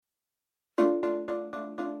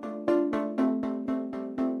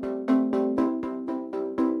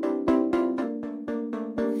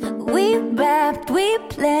We rapped, we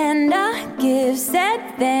planned our gifts,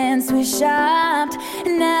 advanced, we shopped,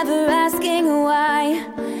 never asking why.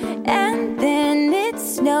 And then it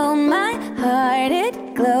snowed, my heart,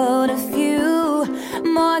 it glowed. A few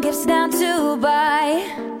more gifts now to buy.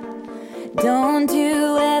 Don't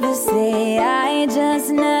you ever say I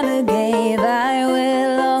just never gave. I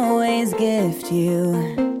will always gift you.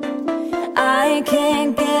 I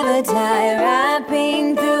can't give a tie,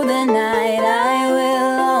 wrapping through the night. I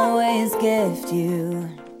will always gift you.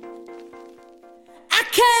 I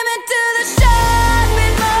came into the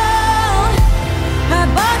shopping mall. I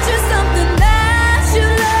bought you something that you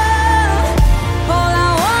love. All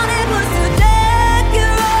I wanted was to deck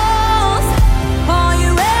your walls. All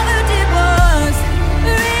you ever did was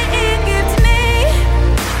re-gift me.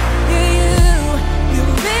 You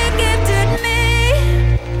re-gifted me.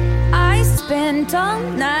 I spent all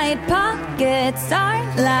night, pockets are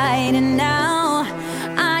light, and now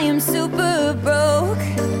I am super broke.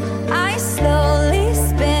 I slowly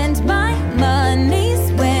spent my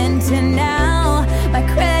money's went, and now my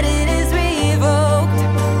credit is revoked.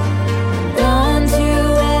 Don't you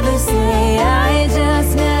ever say I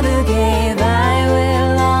just never gave. I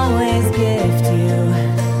will always gift you.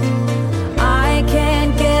 I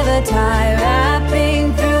can't give a tie,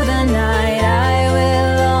 wrapping through the night. I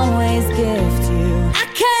will always gift you. I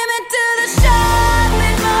came into the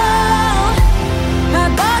shopping mall. I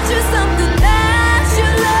bought you something that you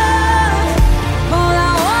love. All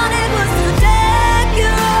I wanted was to deck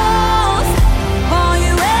your walls. All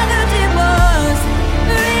you ever did was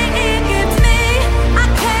re-gift me. I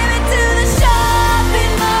came into the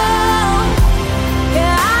shopping mall.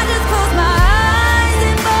 Yeah, I just closed my eyes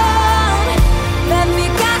and bought. Let me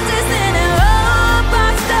catch this in a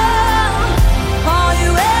robot style. All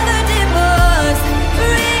you ever did was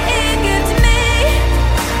re-gift me.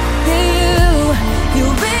 You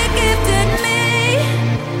re-gifted me.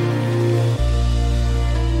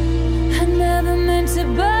 I never meant to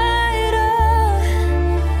buy it all.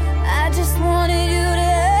 I just wanted you to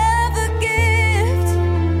have a gift.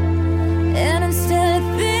 And instead of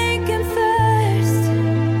thinking first,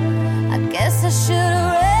 I guess I should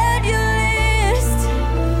have read your list.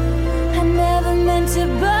 I never meant to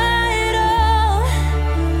buy it all.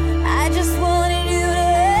 I just wanted you to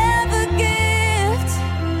have a gift.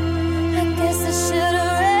 I guess I should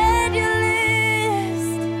have read your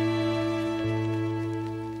list.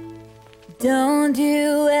 Don't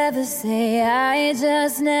you ever say I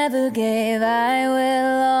just never gave. I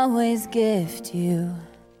will always gift you.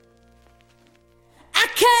 I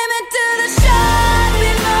came into the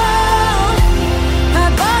shopping mall. I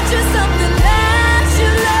bought you some